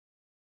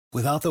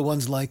Without the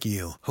ones like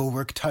you, who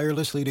work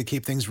tirelessly to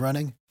keep things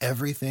running,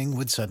 everything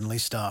would suddenly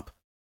stop.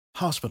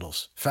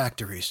 Hospitals,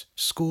 factories,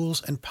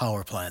 schools, and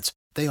power plants,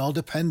 they all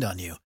depend on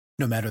you.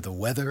 No matter the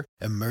weather,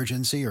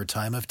 emergency, or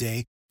time of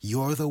day,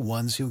 you're the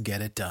ones who get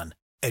it done.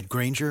 At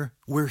Grainger,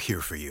 we're here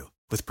for you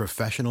with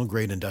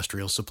professional-grade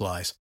industrial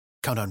supplies.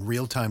 Count on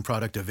real-time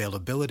product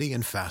availability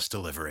and fast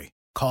delivery.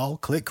 Call,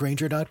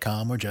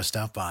 clickgrainger.com, or just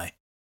stop by.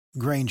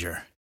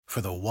 Grainger, for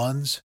the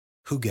ones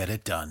who get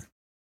it done.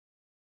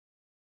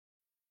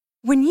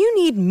 When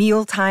you need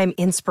mealtime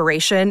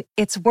inspiration,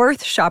 it's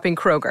worth shopping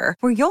Kroger,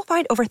 where you'll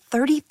find over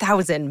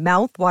 30,000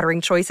 mouth-watering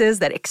choices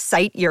that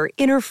excite your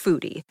inner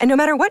foodie. And no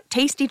matter what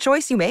tasty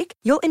choice you make,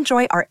 you'll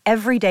enjoy our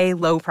everyday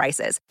low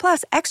prices,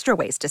 plus extra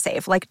ways to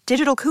save, like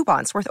digital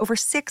coupons worth over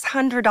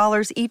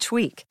 $600 each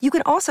week. You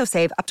can also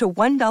save up to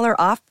 $1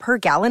 off per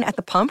gallon at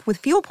the pump with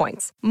fuel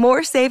points.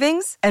 More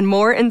savings and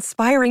more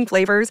inspiring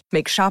flavors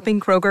make shopping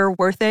Kroger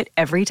worth it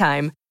every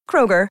time.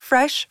 Kroger,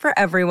 fresh for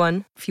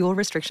everyone. Fuel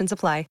restrictions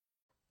apply.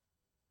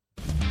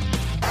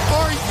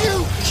 Are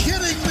you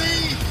kidding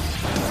me?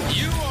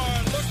 You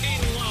are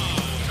looking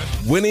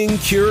live. Winning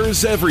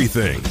cures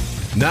everything.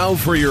 Now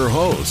for your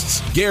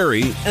hosts,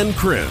 Gary and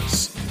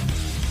Chris.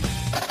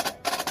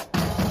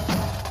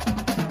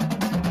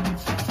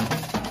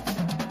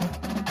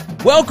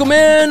 Welcome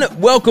in.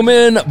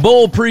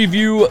 Bowl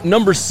preview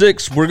number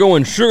 6. We're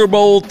going Sugar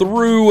Bowl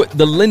through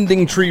the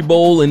Lending Tree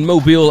Bowl in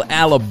Mobile,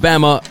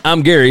 Alabama.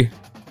 I'm Gary.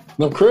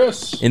 I'm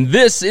Chris. And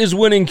this is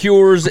Winning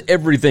Cures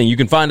Everything. You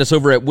can find us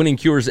over at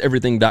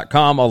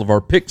winningcureseverything.com. All of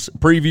our picks,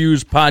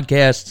 previews,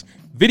 podcasts,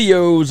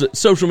 videos,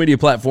 social media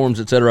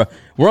platforms, etc.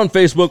 We're on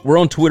Facebook. We're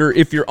on Twitter.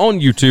 If you're on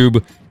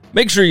YouTube,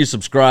 make sure you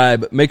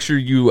subscribe. Make sure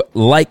you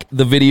like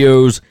the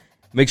videos.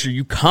 Make sure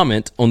you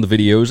comment on the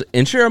videos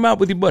and share them out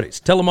with your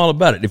buddies. Tell them all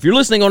about it. If you're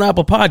listening on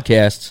Apple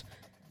Podcasts,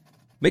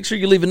 make sure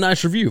you leave a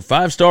nice review.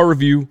 5-star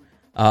review.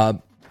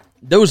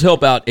 Those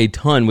help out a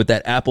ton with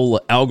that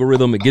Apple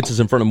algorithm. It gets us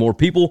in front of more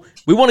people.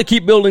 We want to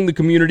keep building the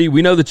community.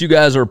 We know that you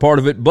guys are a part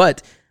of it,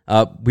 but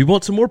we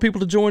want some more people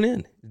to join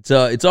in.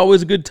 It's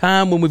always a good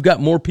time when we've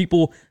got more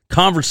people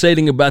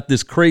conversating about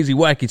this crazy,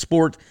 wacky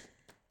sport.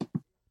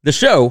 The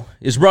show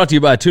is brought to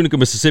you by Tunica,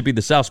 Mississippi,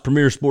 the South's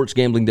premier sports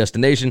gambling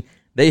destination.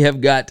 They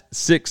have got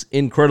 6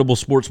 incredible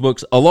sports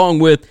books, along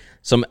with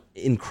some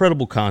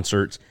incredible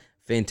concerts,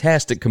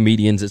 fantastic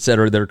comedians,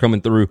 etc., that are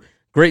coming through.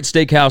 Great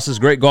steakhouses,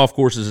 great golf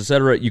courses,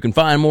 etc. You can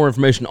find more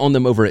information on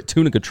them over at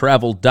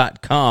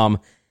tunicatravel.com.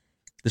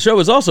 The show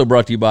is also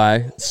brought to you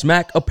by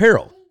Smack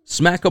Apparel.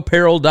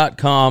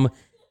 SmackApparel.com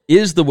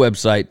is the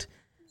website.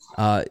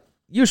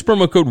 Use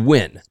promo code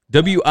WIN,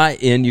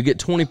 W-I-N. You get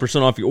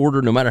 20% off your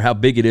order, no matter how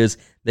big it is.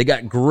 They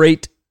got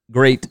great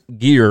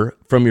gear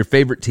from your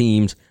favorite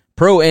teams,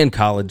 pro and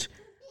college.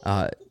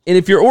 And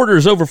if your order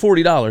is over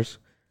 $40,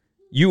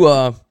 you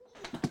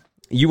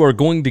are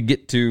going to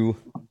get to...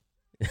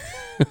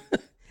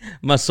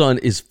 My son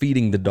is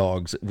feeding the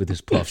dogs with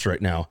his puffs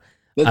right now.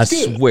 I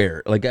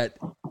swear.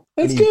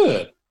 That's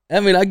good. I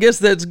mean, I guess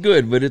that's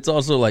good, but it's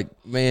also like,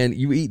 man,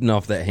 you eating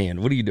off that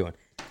hand. What are you doing?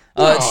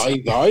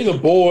 He's a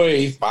boy.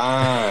 He's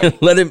fine.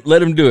 let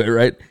him do it,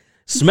 right?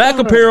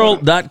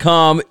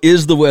 SmackApparel.com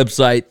is the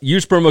website.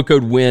 Use promo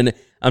code WIN.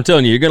 I'm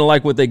telling you, you're going to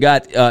like what they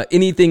got.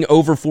 Anything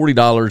over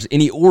 $40,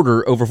 any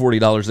order over $40,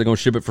 they're going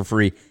to ship it for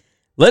free.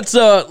 Let's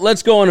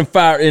go on and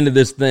fire into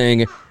this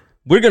thing.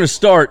 We're going to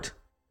start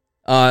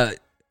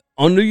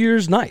on New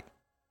Year's night.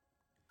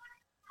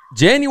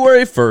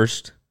 January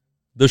 1st,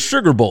 the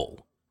Sugar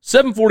Bowl,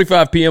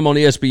 7:45 p.m. on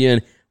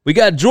ESPN. We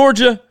got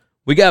Georgia,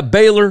 we got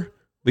Baylor,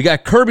 we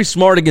got Kirby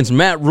Smart against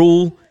Matt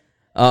Rule.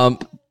 Let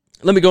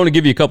me go and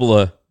give you a couple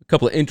of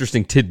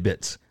interesting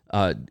tidbits.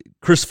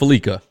 Chris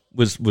Felica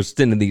was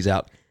sending these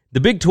out.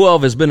 The Big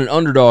 12 has been an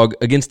underdog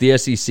against the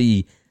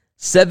SEC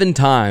 7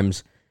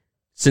 times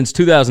since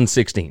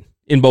 2016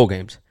 in bowl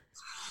games.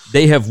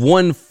 They have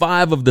won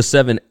 5 of the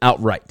 7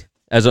 outright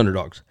as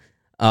underdogs.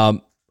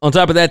 On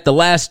top of that, the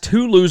last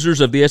 2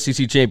 losers of the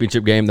SEC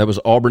championship game, that was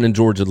Auburn and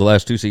Georgia the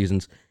last 2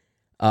 seasons,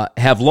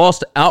 have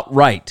lost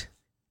outright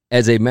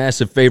as a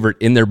massive favorite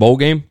in their bowl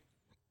game.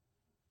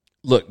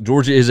 Look,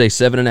 Georgia is a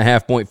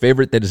 7.5-point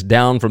favorite that is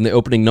down from the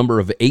opening number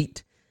of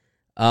 8.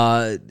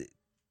 The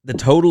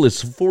total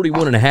is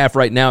 41.5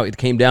 right now. It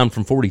came down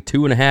from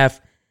 42.5.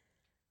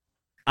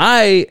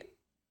 I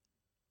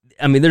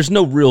mean, there's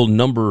no real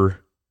number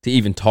to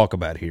even talk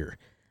about here.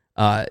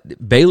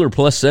 Baylor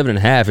plus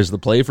 7.5 is the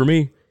play for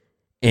me,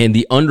 and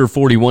the under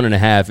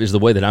 41.5 is the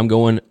way that I'm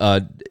going.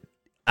 I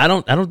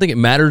don't think it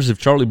matters if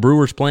Charlie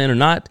Brewer's playing or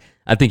not.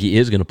 I think he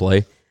is going to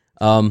play,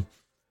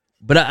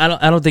 but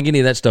I don't think any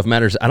of that stuff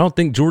matters. I don't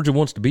think Georgia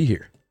wants to be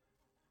here.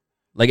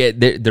 Like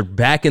they're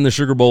back in the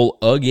Sugar Bowl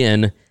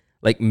again.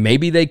 Like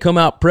maybe they come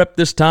out prepped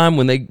this time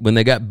when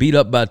they got beat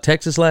up by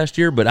Texas last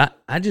year, but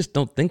I just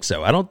don't think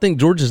so. I don't think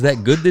Georgia's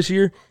that good this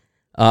year.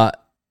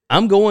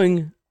 I'm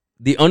going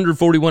the under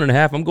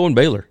 41.5. I'm going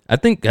Baylor. I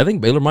think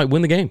Baylor might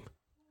win the game. I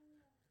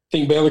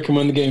think Baylor can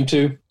win the game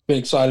too. Been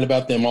excited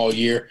about them all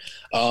year.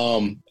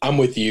 I'm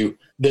with you.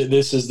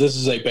 This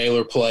is a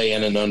Baylor play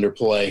and an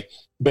underplay.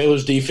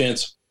 Baylor's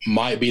defense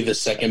might be the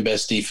second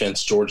best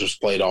defense Georgia's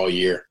played all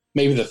year.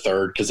 Maybe the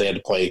third because they had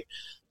to play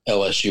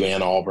LSU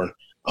and Auburn.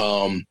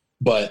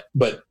 But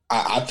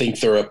I think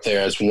they're up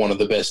there as one of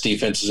the best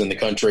defenses in the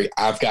country.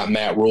 I've got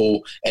Matt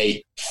Rule,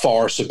 a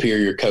far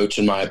superior coach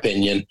in my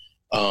opinion,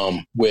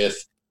 with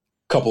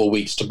a couple of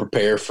weeks to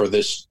prepare for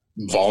this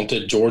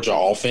vaunted Georgia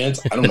offense.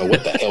 I don't know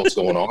what the hell's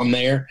going on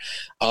there.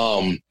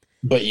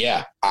 But,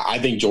 yeah, I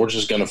think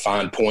Georgia's going to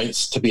find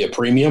points to be a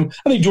premium.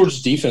 I think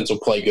Georgia's defense will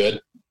play good.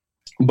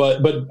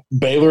 But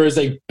Baylor is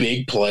a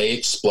big play,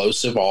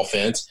 explosive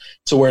offense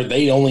to where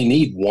they only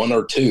need one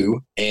or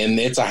two, and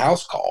it's a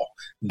house call.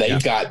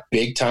 They've got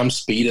big-time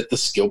speed at the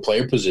skill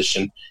player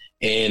position,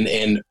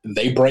 and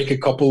they break a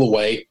couple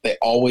away. They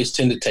always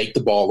tend to take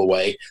the ball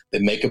away. They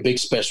make a big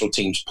special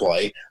teams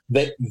play.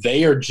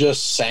 They are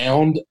just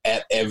sound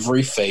at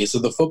every phase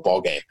of the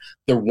football game.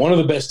 They're one of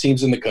the best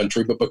teams in the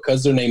country, but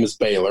because their name is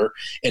Baylor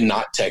and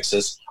not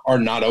Texas or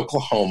not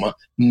Oklahoma,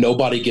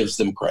 nobody gives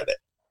them credit.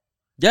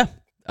 Yeah,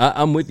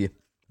 I'm with you.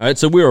 All right,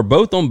 so we are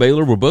both on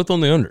Baylor. We're both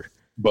on the under.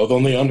 Both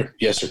on the under.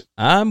 Yes, sir.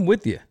 I'm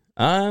with you.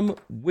 All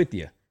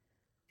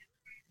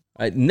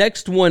right,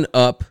 next one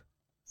up.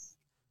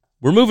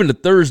 We're moving to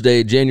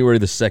Thursday, January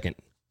the 2nd.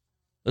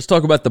 Let's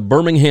talk about the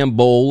Birmingham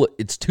Bowl.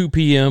 It's 2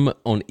 p.m.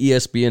 on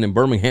ESPN in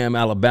Birmingham,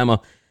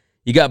 Alabama.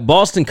 You got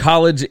Boston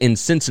College and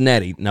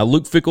Cincinnati. Now,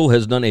 Luke Fickell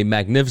has done a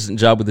magnificent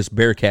job with this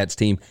Bearcats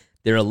team.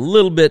 They're a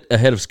little bit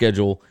ahead of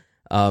schedule.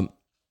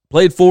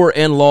 Played for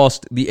and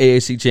lost the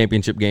AAC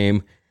championship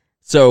game.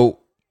 So,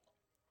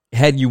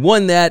 had you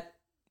won that,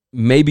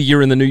 maybe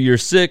you're in the New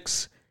Year's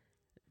Six.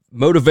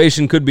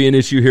 Motivation could be an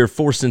issue here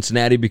for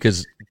Cincinnati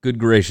because, good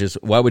gracious,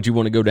 why would you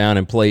want to go down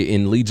and play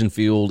in Legion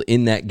Field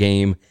in that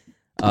game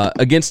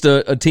against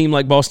a team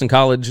like Boston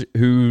College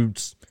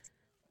whose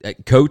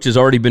coach has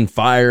already been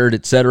fired,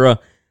 etc.?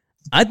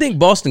 I think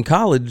Boston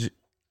College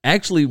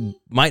actually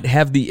might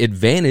have the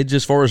advantage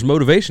as far as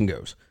motivation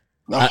goes.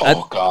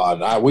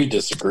 God, we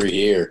disagree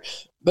here.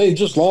 They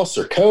just lost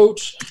their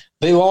coach.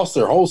 They lost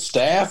their whole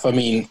staff. I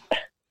mean,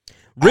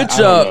 Rich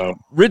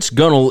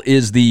Gunnell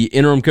is the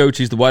interim coach.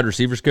 He's the wide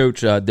receivers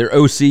coach. Their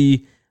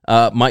OC,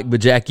 Mike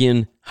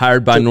Bajakian,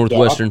 hired by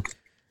Northwestern.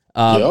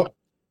 Yep.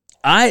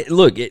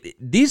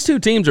 These two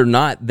teams are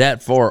not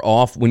that far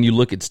off when you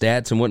look at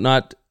stats and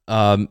whatnot.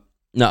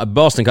 Now,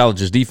 Boston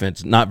College's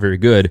defense not very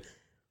good,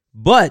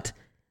 but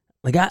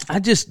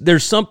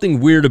there's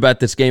something weird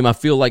about this game. I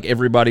feel like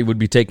everybody would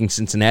be taking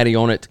Cincinnati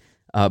on it.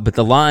 But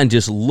the line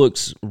just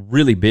looks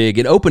really big.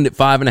 It opened at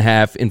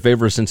 5.5 in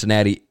favor of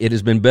Cincinnati. It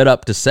has been bet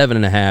up to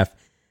 7.5.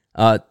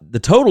 The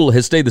total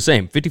has stayed the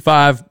same,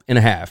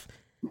 55.5.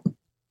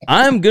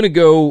 I'm going to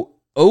go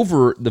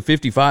over the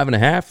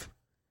 55.5.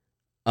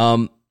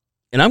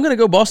 And I'm going to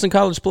go Boston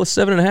College plus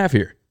 7.5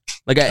 here.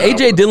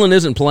 A.J. Dillon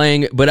isn't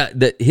playing, but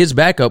his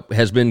backup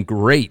has been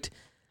great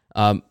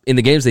in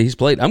the games that he's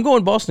played. I'm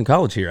going Boston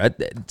College here.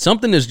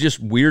 Something is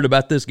just weird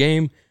about this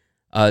game.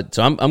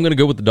 So I'm going to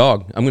go with the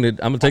dog. I'm going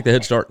to take the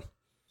head start.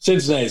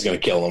 Cincinnati's going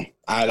to kill them.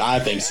 I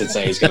think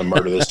Cincinnati's going to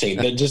murder this team.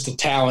 Just the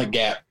talent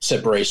gap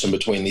separation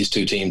between these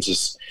two teams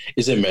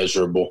is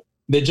immeasurable.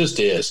 It just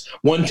is.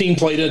 One team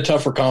played in a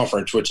tougher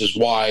conference, which is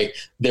why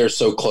they're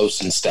so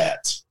close in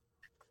stats.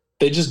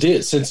 They just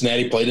did.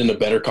 Cincinnati played in a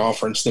better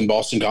conference than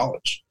Boston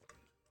College.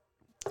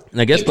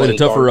 And I guess played a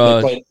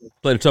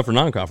tougher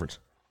non-conference.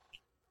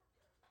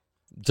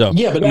 So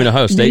yeah, but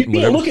Ohio State. You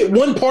can't look at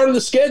one part of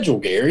the schedule,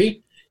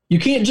 Gary. You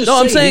can't just. No,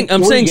 I'm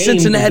saying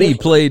Cincinnati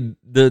played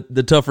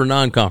the tougher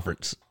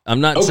non-conference. I'm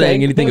not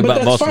saying anything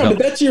about Boston College.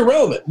 But that's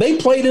irrelevant. They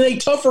played in a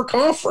tougher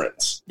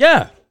conference.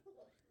 Yeah,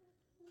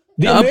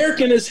 the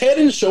American is head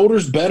and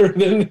shoulders better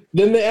than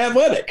the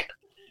Athletic.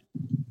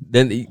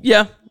 The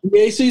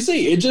ACC.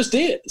 It just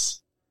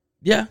is.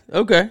 Yeah.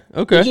 Okay.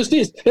 It just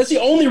is. That's the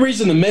only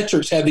reason the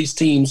metrics have these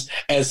teams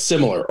as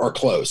similar or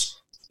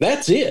close.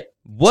 That's it.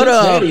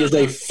 Cincinnati is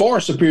a far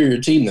superior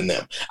team than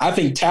them. I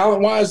think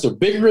talent-wise, they're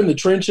bigger in the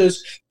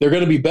trenches. They're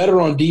going to be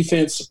better on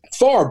defense,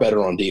 far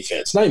better on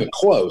defense, not even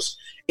close.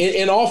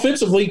 And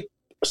offensively,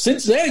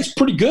 Cincinnati's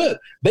pretty good.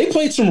 They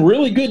played some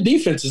really good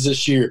defenses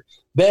this year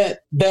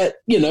that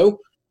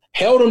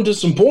held them to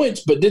some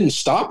points, but didn't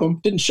stop them,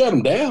 didn't shut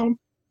them down.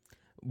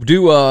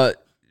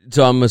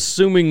 So I'm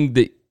assuming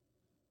that.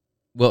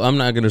 Well, I'm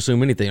not going to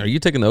assume anything. Are you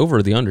taking the over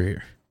or the under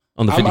here?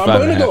 On the 55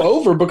 I'm going to go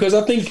over because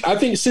I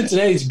think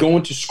Cincinnati's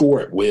going to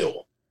score at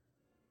will.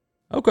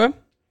 Okay.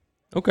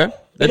 And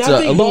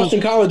I think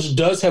Boston College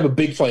does have a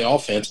big play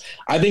offense.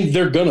 I think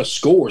they're going to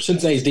score.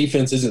 Cincinnati's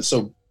defense isn't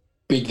so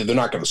big that they're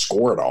not going to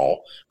score at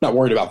all. I'm not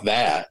worried about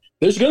that.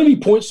 There's going to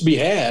be points to be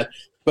had,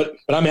 but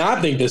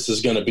I think this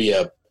is going to be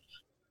a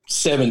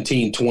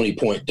 17,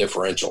 20-point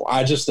differential.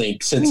 I just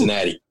think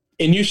Cincinnati.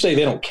 And you say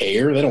they don't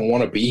care, they don't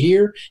want to be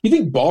here. You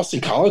think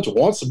Boston College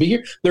wants to be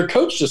here? Their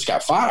coach just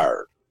got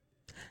fired.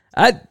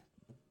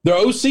 Their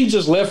OC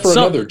just left for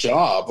another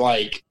job.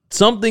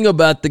 something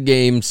about the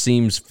game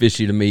seems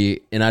fishy to me,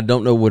 and I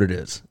don't know what it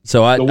is. So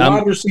the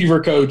wide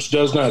receiver coach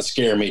does not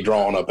scare me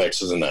drawing up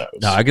X's and O's.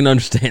 No, I can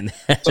understand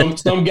that.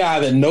 some guy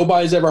that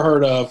nobody's ever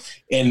heard of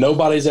and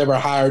nobody's ever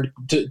hired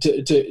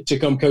to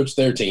come coach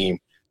their team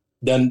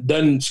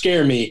doesn't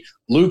scare me.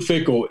 Luke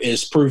Fickell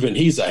is proven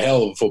he's a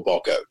hell of a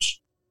football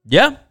coach.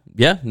 Yeah.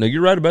 No,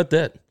 you're right about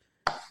that.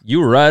 You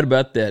were right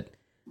about that.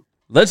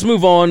 Let's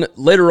move on.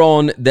 Later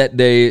on that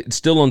day,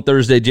 still on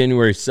Thursday,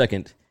 January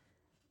 2nd,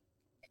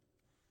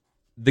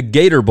 the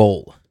Gator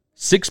Bowl,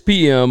 6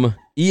 p.m.,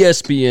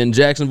 ESPN,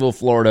 Jacksonville,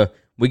 Florida.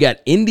 We got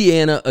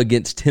Indiana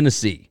against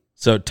Tennessee.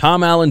 So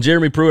Tom Allen,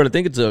 Jeremy Pruitt, I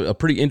think it's a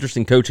pretty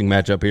interesting coaching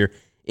matchup here.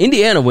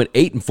 Indiana went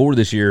 8-4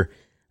 this year.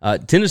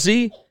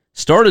 Tennessee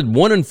started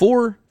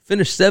 1-4,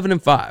 finished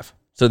 7-5.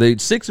 So they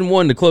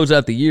 6-1 to close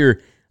out the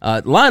year.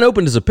 Line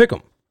opened as a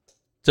pick'em.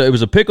 So it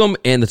was a pick'em,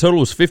 and the total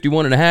was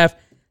 51.5.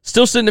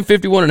 Still sitting at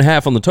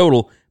 51.5 on the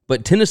total,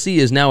 but Tennessee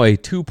is now a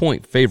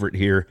 2-point favorite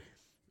here.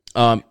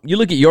 You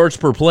look at yards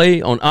per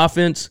play on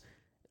offense,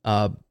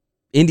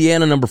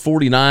 Indiana number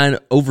 49,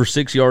 over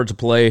 6 yards a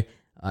play.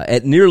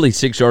 At nearly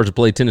 6 yards a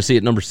play, Tennessee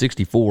at number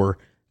 64.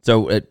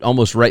 So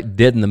almost right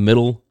dead in the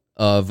middle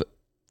of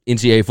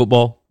NCAA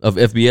football, of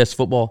FBS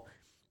football.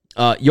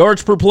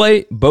 Yards per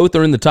play, both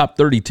are in the top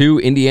 32.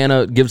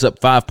 Indiana gives up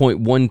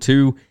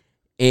 5.12,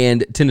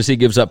 and Tennessee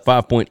gives up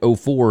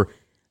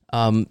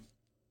 5.04.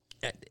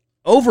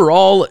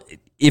 Overall,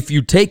 if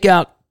you take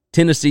out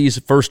Tennessee's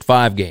first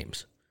 5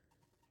 games,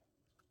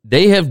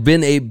 they have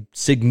been a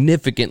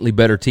significantly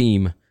better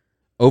team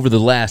over the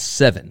last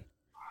 7.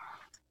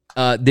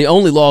 The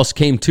only loss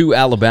came to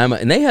Alabama,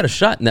 and they had a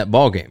shot in that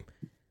ball game.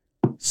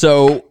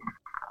 So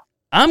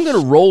I'm going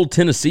to roll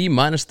Tennessee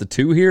minus the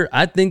 2 here.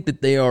 I think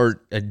that they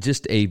are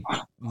just a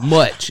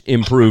much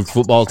improved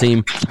football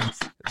team.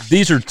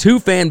 These are 2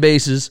 fan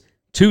bases,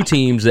 2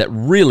 teams that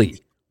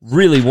really,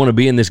 really want to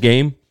be in this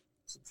game.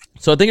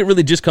 So I think it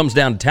really just comes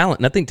down to talent,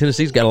 and I think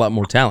Tennessee's got a lot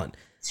more talent.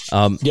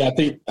 I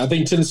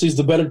think Tennessee's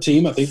the better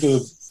team. I think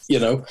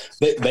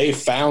they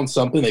found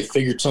something, they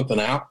figured something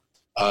out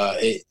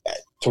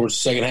towards the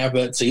second half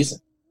of that season.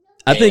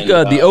 I think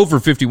the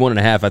over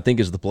 51.5, I think,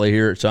 is the play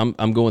here. So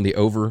I'm going the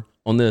over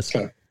on this.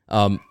 Okay.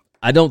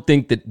 I don't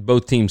think that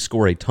both teams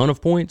score a ton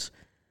of points,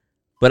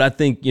 but I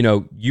think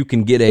you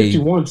can get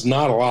 51's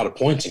not a lot of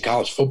points in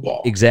college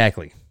football.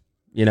 Exactly.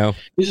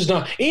 This is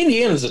not –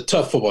 Indiana's a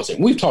tough football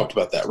team. We've talked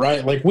about that,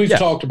 right? Like, we've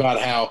talked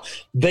about how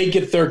they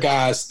get their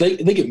guys – they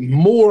get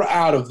more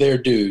out of their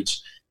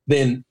dudes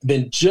than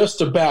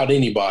just about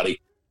anybody.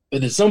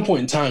 But at some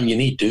point in time, you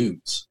need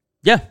dudes.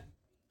 Yeah.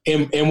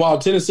 And while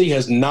Tennessee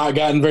has not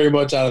gotten very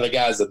much out of the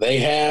guys that they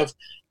have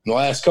in the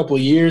last couple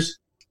of years,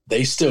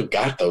 they still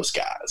got those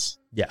guys.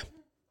 Yeah.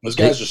 Those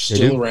guys are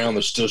still around.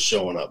 They're still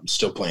showing up and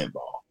still playing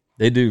ball.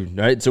 They do,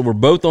 right? So we're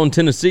both on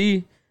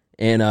Tennessee,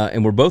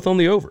 and we're both on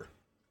the over.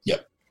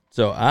 Yep.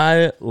 So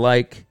I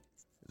like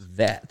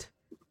that.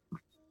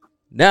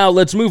 Now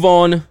let's move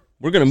on.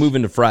 We're going to move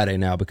into Friday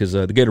now because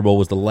the Gator Bowl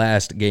was the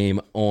last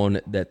game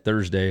on that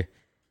Thursday.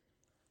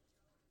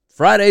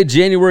 Friday,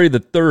 January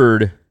the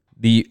 3rd,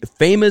 the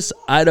famous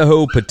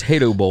Idaho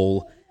Potato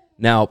Bowl.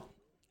 Now,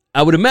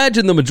 I would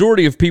imagine the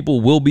majority of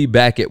people will be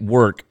back at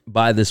work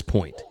by this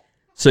point.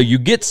 So you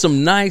get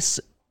some nice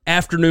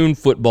afternoon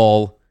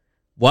football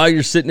while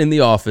you're sitting in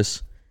the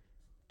office.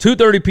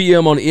 2:30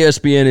 p.m. on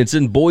ESPN. It's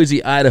in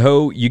Boise,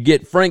 Idaho. You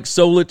get Frank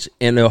Solich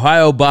and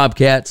Ohio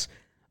Bobcats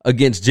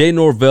against Jay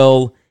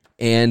Norvell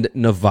and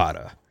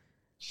Nevada.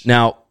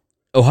 Now,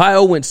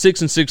 Ohio went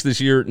 6-6 this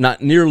year, not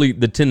nearly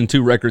the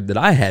 10-2 record that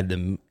I had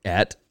them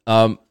at.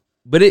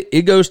 But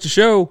it goes to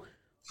show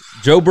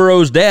Joe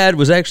Burrow's dad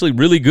was actually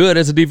really good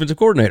as a defensive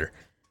coordinator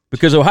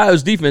because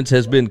Ohio's defense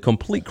has been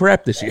complete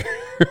crap this year.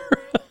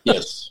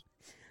 Yes.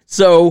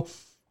 So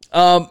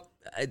I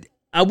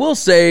will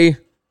say,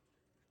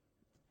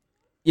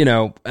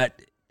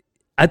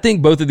 I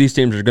think both of these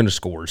teams are going to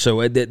score.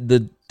 So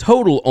the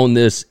total on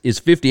this is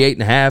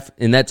 58.5,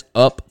 and that's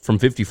up from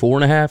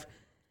 54.5.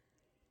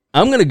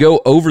 I'm going to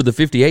go over the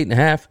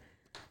 58.5.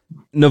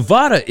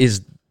 Nevada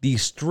is the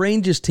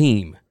strangest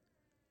team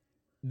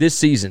this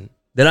season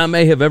that I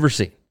may have ever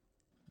seen.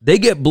 They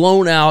get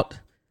blown out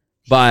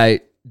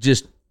by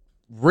just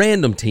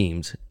random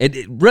teams,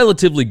 and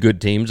relatively good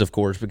teams, of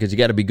course, because you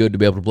got to be good to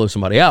be able to blow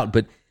somebody out.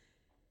 But,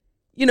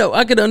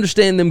 I could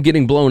understand them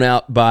getting blown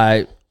out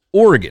by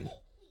Oregon,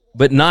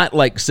 but not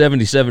like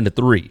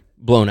 77-3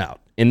 blown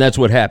out. And that's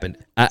what happened.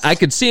 I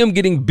could see them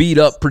getting beat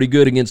up pretty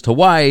good against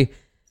Hawaii,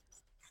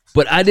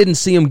 but I didn't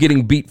see them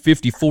getting beat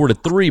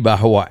 54-3 by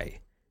Hawaii.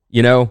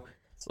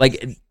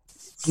 Like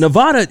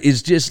Nevada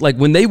is just like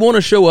when they want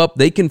to show up,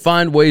 they can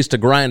find ways to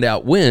grind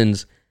out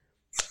wins.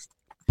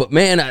 But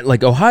man,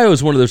 Ohio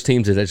is one of those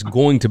teams that's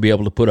going to be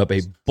able to put up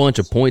a bunch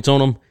of points on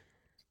them.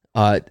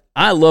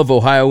 I love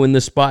Ohio in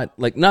this spot.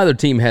 Like neither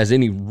team has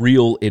any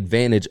real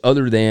advantage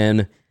other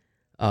than,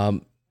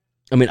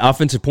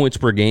 offensive points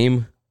per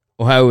game.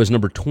 Ohio is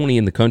number 20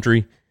 in the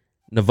country.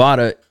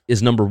 Nevada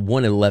is number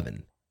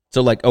 111.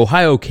 So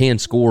Ohio can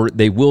score.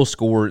 They will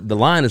score. The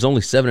line is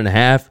only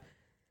 7.5.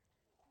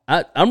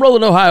 I'm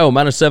rolling Ohio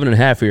minus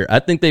 7.5 here. I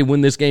think they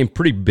win this game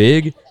pretty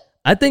big.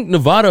 I think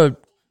Nevada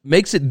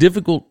makes it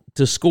difficult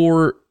to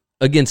score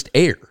against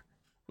air.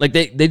 Like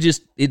they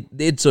just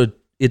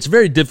it's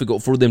very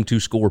difficult for them to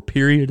score,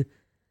 period.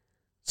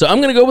 So I'm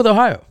going to go with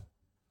Ohio.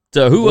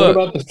 So what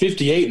about the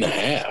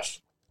 58.5?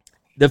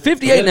 The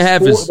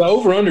 58.5 is the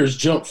over-unders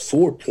jumped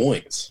 4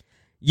 points.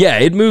 Yeah,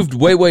 it moved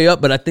way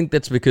up, but I think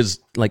that's because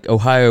like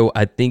Ohio,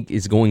 I think,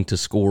 is going to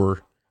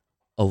score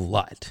a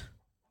lot.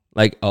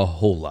 Like a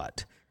whole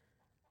lot.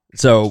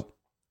 So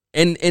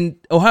and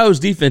Ohio's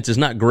defense is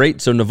not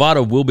great, so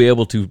Nevada will be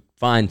able to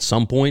find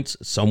some points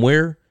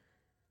somewhere.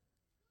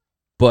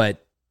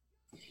 But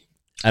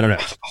I don't know.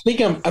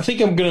 I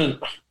think I'm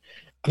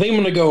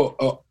gonna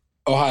go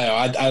Ohio.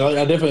 I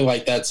definitely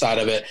like that side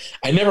of it.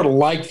 I never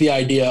liked the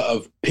idea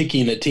of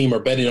picking a team or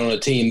betting on a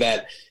team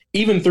that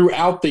even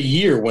throughout the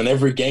year when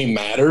every game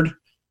mattered,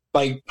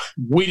 like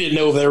we didn't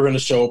know if they were going to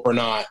show up or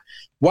not.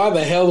 Why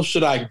the hell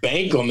should I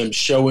bank on them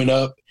showing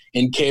up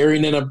and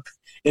carrying in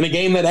a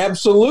game that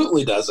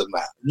absolutely doesn't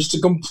matter? Just a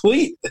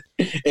complete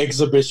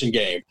exhibition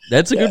game.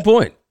 That's a good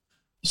point.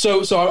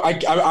 So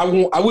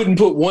I wouldn't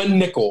put one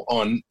nickel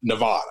on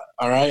Nevada.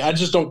 All right, I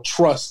just don't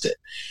trust it.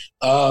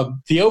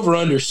 The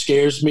over/under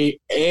scares me.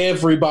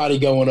 Everybody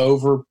going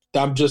over.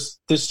 This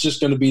is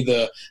just going to be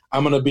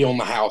I'm going to be on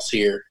the house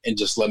here and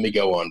just let me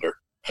go under.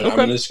 And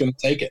okay. I'm just going to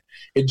take it.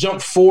 It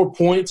jumped 4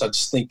 points. I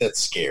just think that's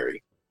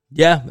scary.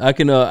 Yeah, I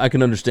can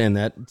understand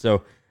that.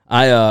 So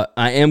I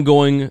am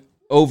going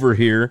over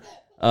here.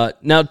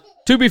 Now,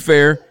 to be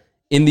fair,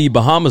 in the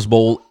Bahamas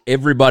Bowl,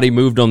 everybody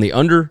moved on the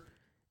under,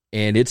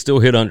 and it still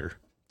hit under.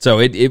 So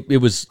it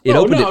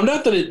opened. No,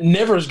 not that it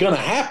never is going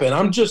to happen.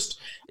 I'm just.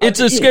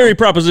 It's a scary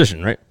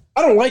proposition, right?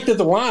 I don't like that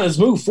the line has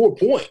moved 4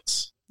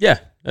 points. Yeah,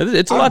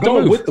 it's a lot I've to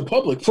move. gone with the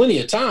public plenty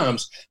of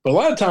times, but a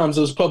lot of times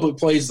those public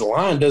plays, the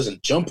line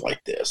doesn't jump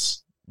like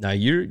this. Now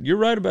you're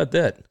right about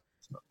that.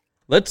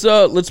 Let's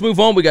move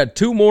on. We got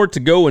 2 more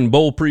to go in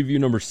bowl preview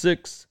number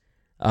 6.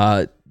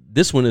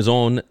 This one is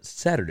on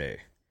Saturday.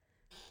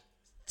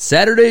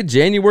 Saturday,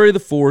 January the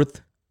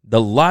 4th,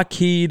 the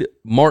Lockheed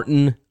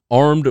Martin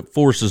Armed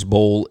Forces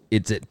Bowl.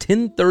 It's at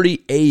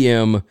 10:30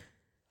 a.m.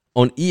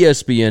 on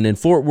ESPN in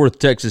Fort Worth,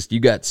 Texas. You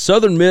got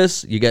Southern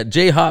Miss, you got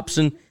Jay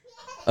Hopson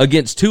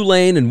against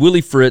Tulane and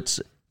Willie Fritz.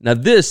 Now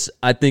this,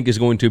 I think, is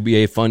going to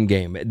be a fun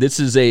game. This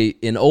is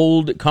an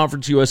old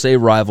Conference USA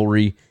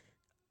rivalry.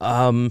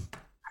 Southern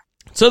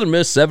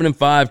Miss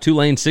 7-5,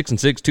 Tulane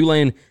 6-6.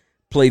 Tulane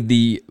played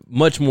the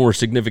much more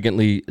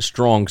significantly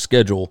strong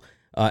schedule.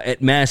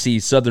 At Massey,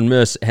 Southern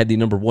Miss had the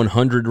number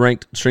 100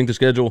 ranked strength of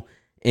schedule,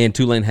 and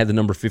Tulane had the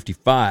number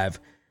 55.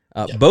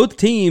 Both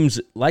teams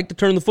like to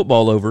turn the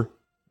football over.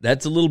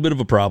 That's a little bit of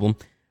a problem.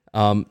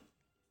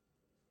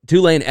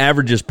 Tulane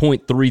averages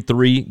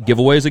 0.33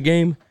 giveaways a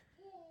game,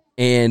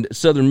 and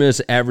Southern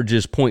Miss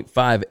averages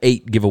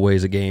 0.58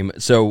 giveaways a game.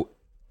 So,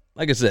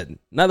 like I said,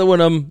 neither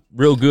one of them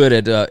real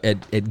good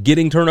at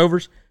getting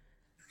turnovers.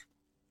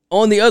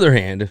 On the other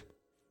hand,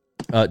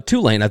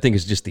 Tulane, I think,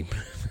 is just the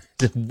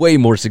way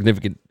more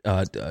significant,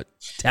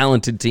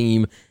 talented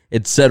team,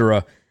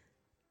 etc.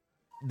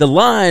 The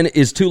line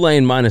is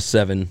Tulane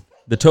 -7.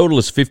 The total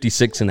is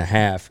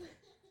 56.5.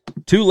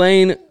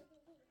 Tulane,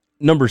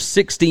 number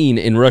 16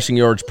 in rushing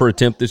yards per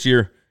attempt this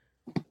year.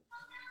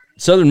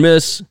 Southern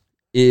Miss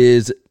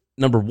is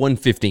number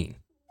 115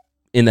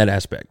 in that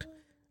aspect.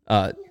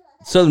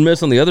 Southern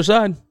Miss on the other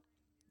side,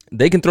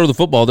 they can throw the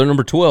football. They're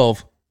number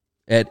 12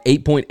 at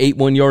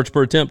 8.81 yards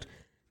per attempt.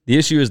 The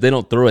issue is they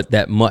don't throw it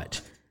that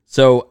much.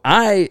 So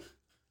I'm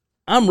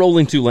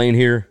rolling Tulane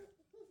here.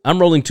 I'm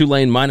rolling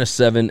Tulane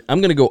 -7.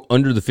 I'm going to go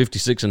under the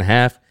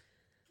 56.5.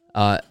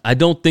 I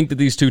don't think that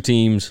these two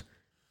teams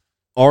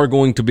are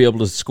going to be able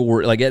to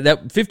score. Like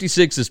that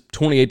 56 is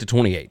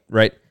 28-28,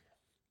 right?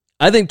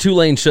 I think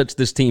Tulane shuts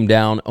this team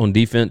down on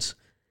defense,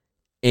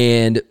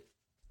 and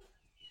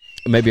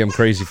maybe I'm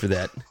crazy for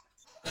that.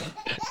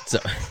 So,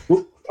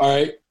 all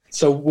right.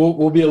 So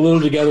we'll be a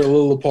little together, a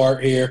little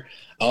apart here.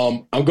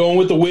 I'm going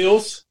with the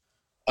Wheels.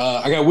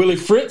 I got Willie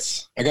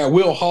Fritz. I got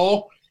Will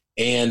Hall,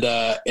 and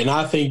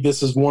I think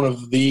this is one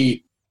of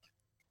the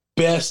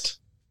best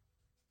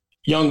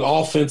young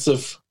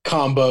offensive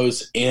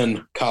combos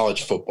in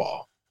college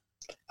football.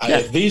 Yeah.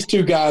 If these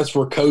two guys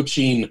were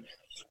coaching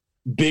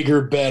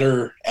bigger,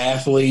 better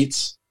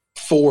athletes,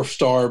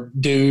 4-star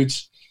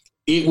dudes,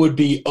 it would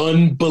be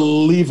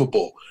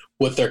unbelievable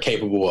what they're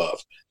capable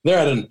of. They're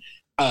at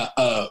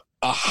a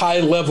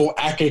high-level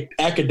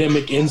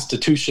academic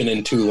institution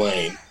in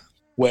Tulane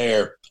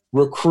where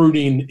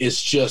recruiting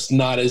is just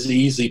not as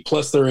easy.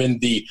 Plus, they're in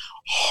the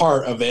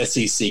heart of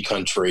SEC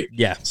country.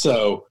 Yeah.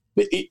 So,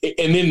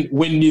 and then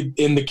when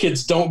the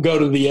kids don't go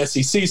to the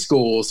SEC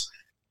schools,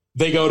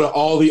 they go to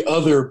all the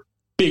other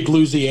big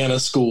Louisiana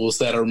schools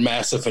that are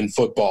massive in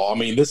football. I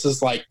mean, this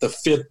is like the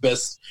 5th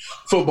best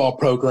football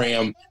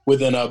program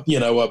within a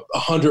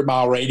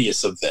 100-mile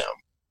radius of them.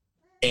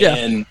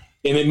 And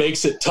it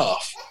makes it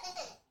tough.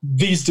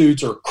 These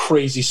dudes are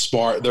crazy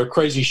smart. They're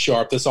crazy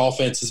sharp. This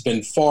offense has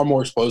been far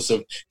more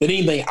explosive than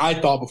anything I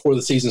thought before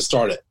the season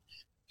started.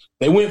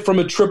 They went from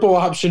a triple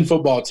option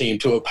football team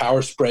to a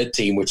power spread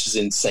team, which is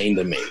insane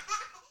to me.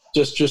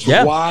 Just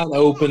wide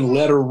open,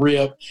 let her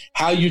rip.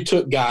 How you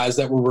took guys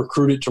that were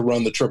recruited to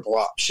run the triple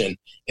option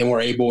and were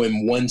able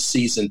in one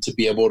season to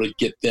be able to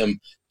get them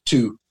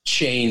to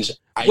change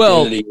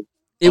identity. Well,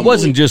 it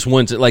wasn't just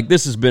once. Like,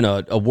 this has been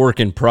a work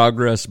in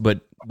progress,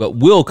 but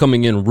Will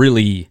coming in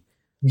really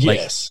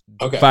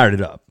fired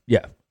it up.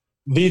 Yeah.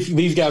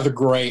 These guys are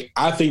great.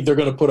 I think they're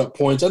going to put up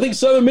points. I think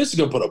Southern Miss is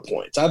going to put up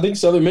points. I think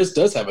Southern Miss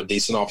does have a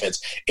decent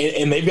offense,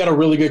 and they've got a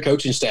really good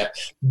coaching staff.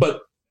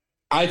 But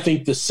I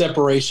think the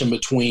separation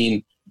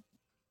between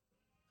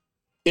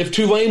 – if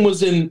Tulane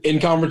was in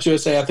Conference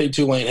USA, I think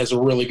Tulane has a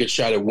really good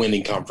shot at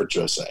winning Conference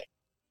USA.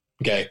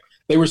 Okay?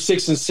 They were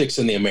 6-6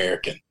 in the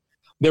American.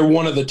 They're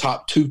one of the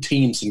top 2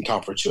 teams in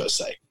Conference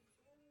USA.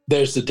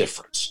 There's the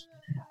difference.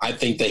 I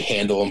think they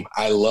handle them.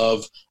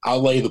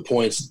 I'll lay the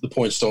points. The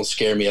points don't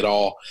scare me at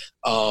all.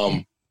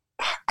 I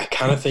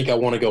kind of think I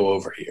want to go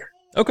over here.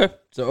 Okay.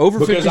 So over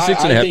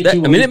 56.5.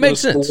 I mean, it makes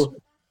sense.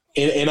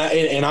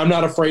 And I'm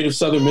not afraid of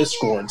Southern Miss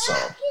scoring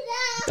some.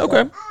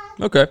 Okay.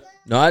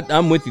 No,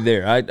 I'm with you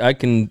there. I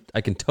can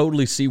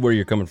totally see where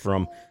you're coming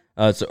from.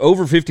 So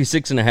over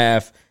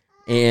 56.5,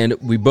 and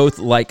we both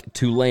like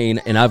Tulane,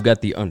 and I've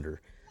got the under.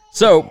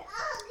 So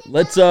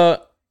let's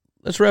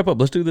wrap up.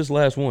 Let's do this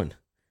last one.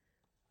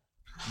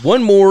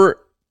 One more,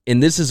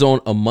 and this is on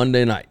a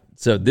Monday night.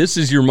 So this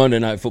is your Monday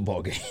night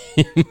football game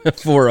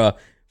for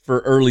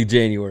early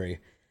January.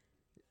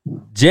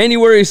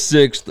 January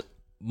 6th,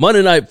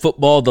 Monday Night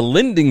Football, the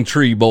Lending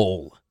Tree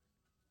Bowl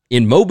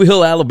in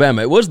Mobile,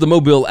 Alabama. It was the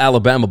Mobile,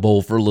 Alabama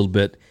Bowl for a little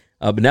bit,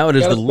 but now it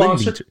is the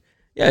Lending Tree.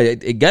 Yeah,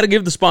 it got to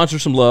give the sponsor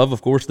some love.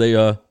 Of course,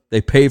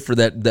 they pay for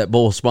that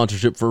bowl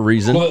sponsorship for a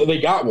reason. Well, they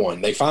got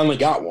one. They finally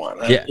got one.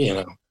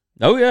 Yeah.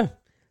 Oh, yeah.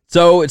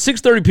 So at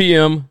 6:30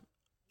 p.m.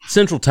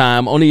 Central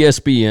Time on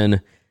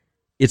ESPN,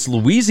 it's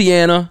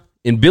Louisiana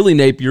and Billy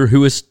Napier,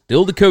 who is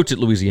still the coach at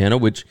Louisiana,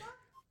 which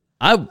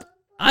I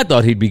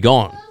thought he'd be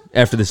gone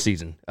after this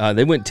season.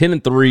 They went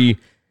 10-3,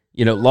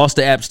 lost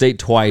to App State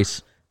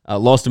twice,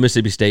 lost to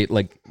Mississippi State.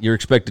 Like, you're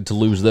expected to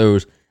lose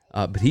those,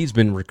 but he's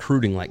been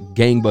recruiting like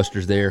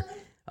gangbusters there.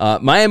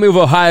 Miami of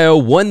Ohio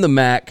won the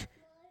MAC,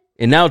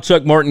 and now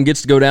Chuck Martin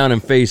gets to go down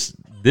and face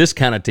this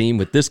kind of team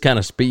with this kind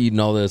of speed and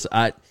all this.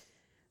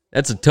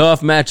 That's a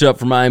tough matchup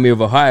for Miami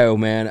of Ohio,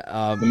 man.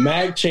 The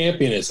MAC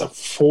champion is a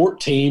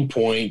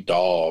 14-point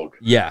dog.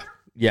 Yeah,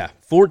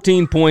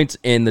 14 points,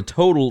 and the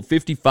total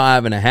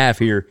 55.5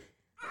 here.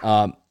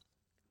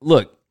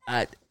 Look,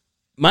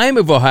 Miami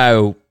of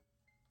Ohio,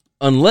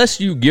 unless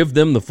you give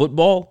them the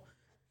football,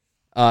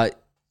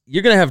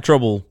 you're going to have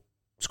trouble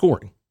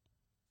scoring.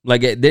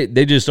 Like,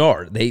 they just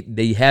are.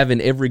 They have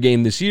in every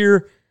game this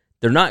year.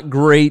 They're not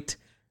great.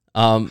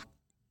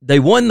 They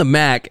won the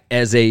MAC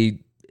as a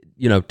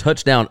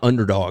touchdown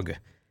underdog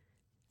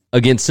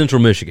against Central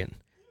Michigan.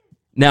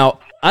 Now,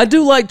 I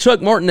do like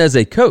Chuck Martin as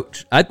a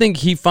coach. I think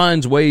he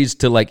finds ways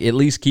to at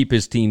least keep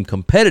his team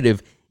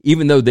competitive,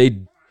 even though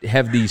they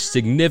have the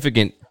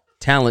significant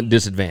talent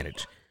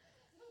disadvantage.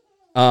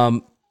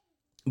 But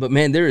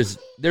man, there is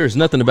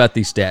nothing about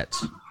these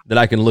stats that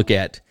I can look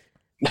at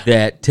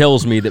that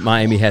tells me that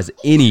Miami has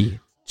any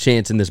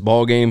chance in this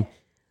ball game.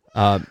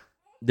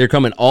 They're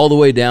coming all the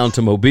way down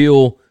to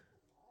Mobile.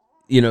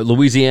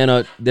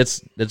 Louisiana,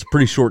 that's a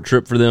pretty short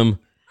trip for them.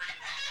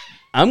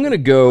 I'm going to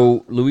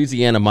go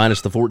Louisiana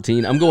minus the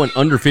 14. I'm going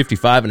under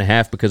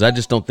 55.5 because I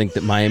just don't think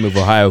that Miami of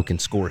Ohio can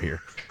score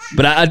here.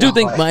 But I do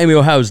think Miami of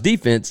Ohio's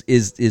defense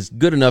is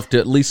good enough to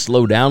at least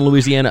slow down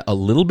Louisiana a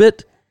little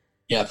bit.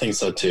 Yeah, I think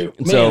so too.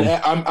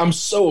 Man, I'm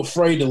so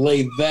afraid to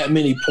lay that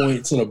many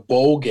points in a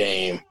bowl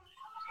game.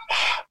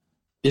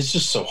 It's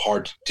just so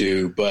hard to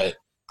do, but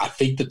I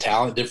think the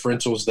talent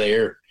differential is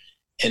there,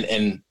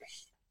 and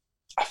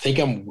I think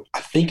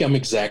I'm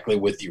exactly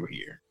with you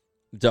here.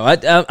 So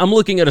I'm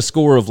looking at a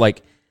score of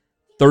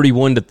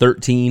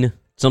 31-13,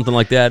 something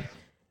like that,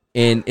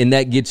 and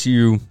that gets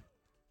you,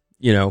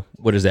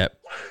 what is that?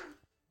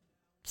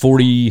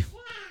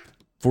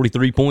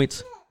 43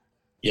 points.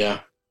 Yeah.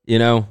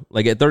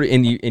 At 30,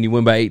 and you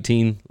win by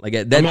 18. I like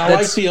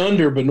the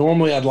under, but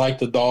normally I'd like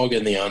the dog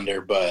in the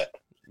under, but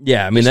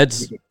yeah, I mean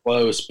that's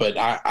close. But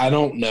I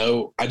don't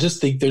know. I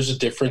just think there's a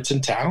difference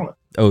in talent.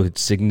 Oh,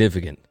 it's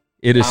significant.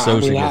 It is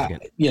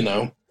significant.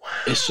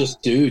 It's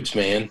just dudes,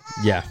 man.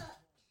 Yeah.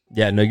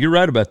 No, you're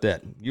right about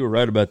that. You were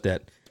right about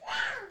that.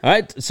 All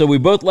right, so we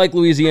both like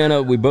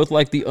Louisiana. We both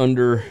like the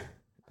under,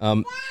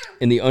 and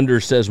the under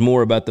says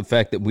more about the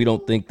fact that we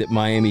don't think that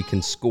Miami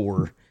can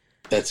score.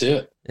 That's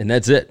it. And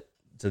that's it.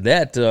 So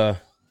that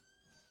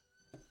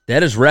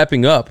is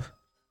wrapping up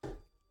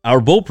our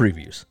bowl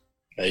previews.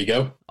 There you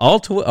go.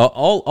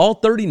 All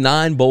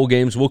 39 bowl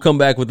games. We'll come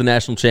back with the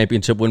national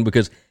championship win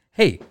because,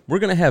 hey, we're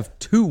going to have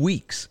 2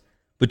 weeks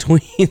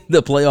between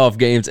the playoff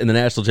games and the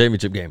national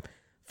championship game.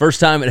 First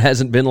time it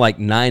hasn't been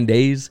 9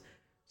 days,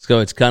 so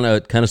it's kind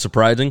of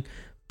surprising.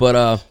 But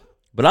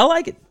I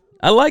like it.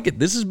 I like it.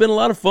 This has been a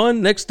lot of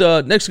fun. Next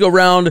go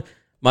round,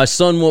 my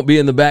son won't be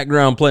in the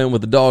background playing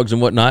with the dogs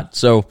and whatnot,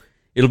 so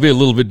it'll be a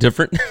little bit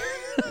different.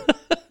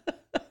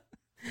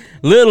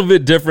 Little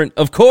bit different.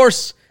 Of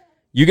course,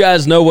 you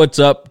guys know what's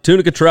up.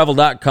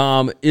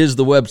 TunicaTravel.com is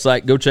the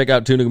website. Go check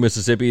out Tunica,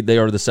 Mississippi. They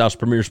are the South's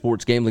premier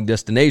sports gambling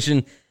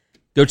destination.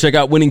 Go check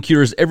out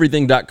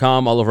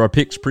winningcureseverything.com. All of our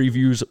picks,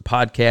 previews,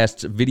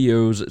 podcasts,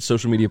 videos,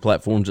 social media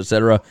platforms,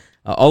 etc.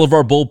 All of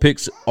our bowl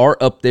picks are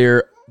up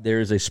there.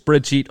 There's a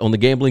spreadsheet on the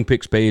gambling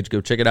picks page. Go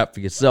check it out for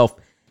yourself.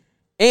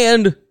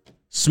 And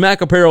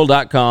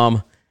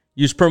smackapparel.com.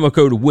 Use promo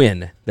code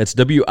WIN. That's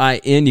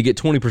WIN. You get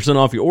 20%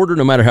 off your order,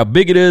 no matter how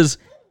big it is.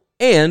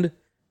 And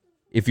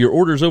if your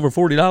order's over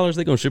 $40,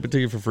 they're going to ship it to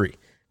you for free.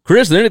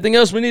 Chris, is there anything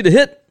else we need to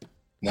hit?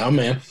 No,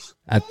 man.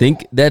 I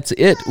think that's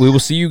it. We will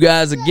see you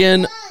guys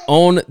again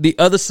on the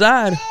other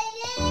side.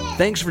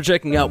 Thanks for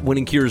checking out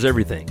Winning Cures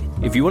Everything.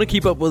 If you want to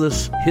keep up with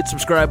us, hit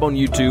subscribe on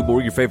YouTube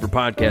or your favorite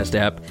podcast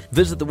app.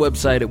 Visit the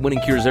website at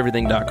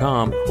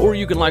winningcureseverything.com, or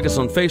you can like us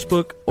on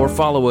Facebook or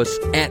follow us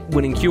at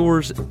Winning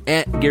Cures,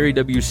 at Gary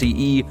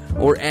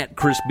WCE, or at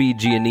Chris B.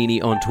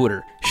 Giannini on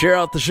Twitter. Share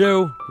out the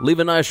show, leave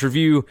a nice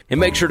review, and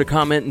make sure to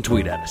comment and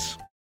tweet at us.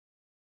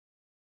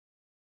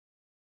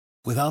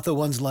 Without the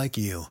ones like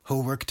you,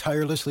 who work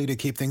tirelessly to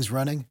keep things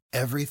running,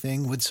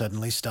 everything would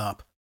suddenly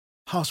stop.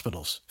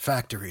 Hospitals,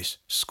 factories,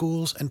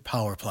 schools, and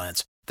power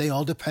plants, they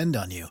all depend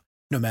on you.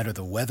 No matter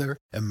the weather,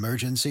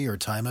 emergency, or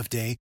time of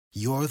day,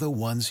 you're the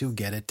ones who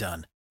get it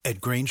done.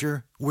 At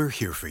Grainger, we're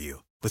here for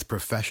you with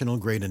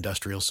professional-grade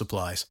industrial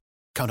supplies.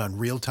 Count on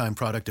real-time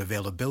product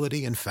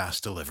availability and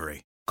fast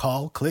delivery.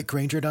 Call, click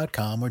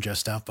Grainger.com, or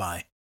just stop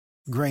by.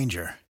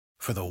 Grainger,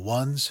 for the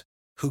ones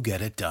who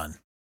get it done.